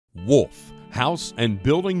Wolfe House and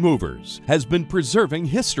Building Movers has been preserving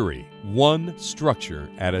history, one structure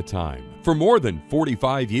at a time, for more than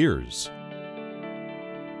 45 years.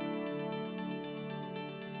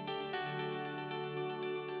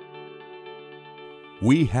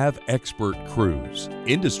 We have expert crews,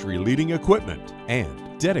 industry-leading equipment,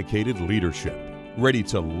 and dedicated leadership, ready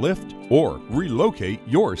to lift or relocate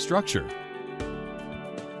your structure.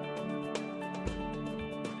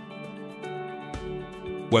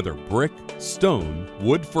 Whether brick, stone,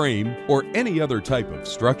 wood frame, or any other type of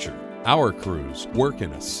structure, our crews work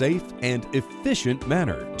in a safe and efficient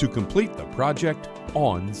manner to complete the project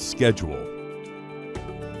on schedule.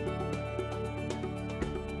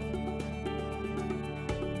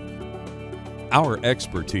 Our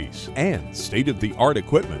expertise and state-of-the-art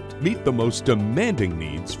equipment meet the most demanding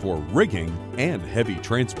needs for rigging and heavy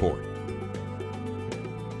transport.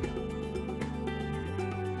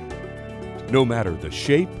 No matter the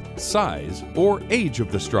shape, size, or age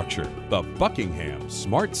of the structure, the Buckingham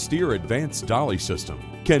Smart Steer Advanced Dolly System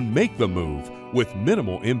can make the move with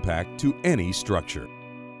minimal impact to any structure.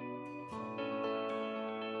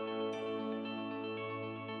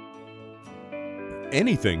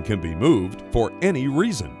 Anything can be moved for any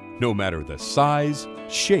reason, no matter the size,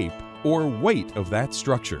 shape, or weight of that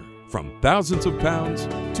structure, from thousands of pounds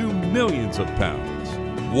to millions of pounds.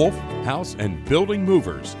 Wolfe House and Building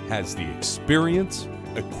Movers has the experience,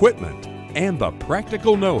 equipment, and the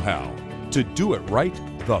practical know-how to do it right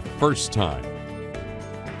the first time.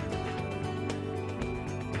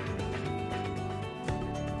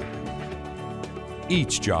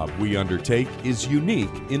 Each job we undertake is unique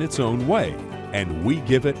in its own way, and we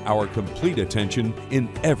give it our complete attention in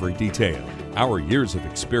every detail. Our years of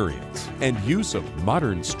experience and use of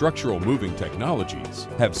modern structural moving technologies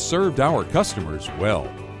have served our customers well.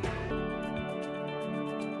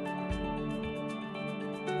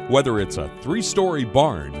 Whether it's a 3-story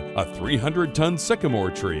barn, a 300-ton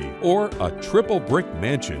sycamore tree, or a triple brick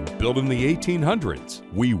mansion built in the 1800s,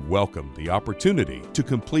 we welcome the opportunity to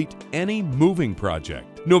complete any moving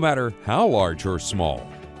project, no matter how large or small.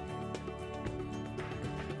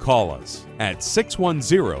 Call us at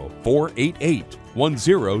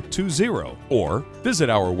 610-488-1020 or visit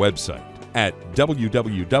our website at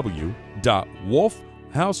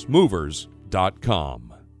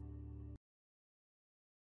www.wolfehousemovers.com.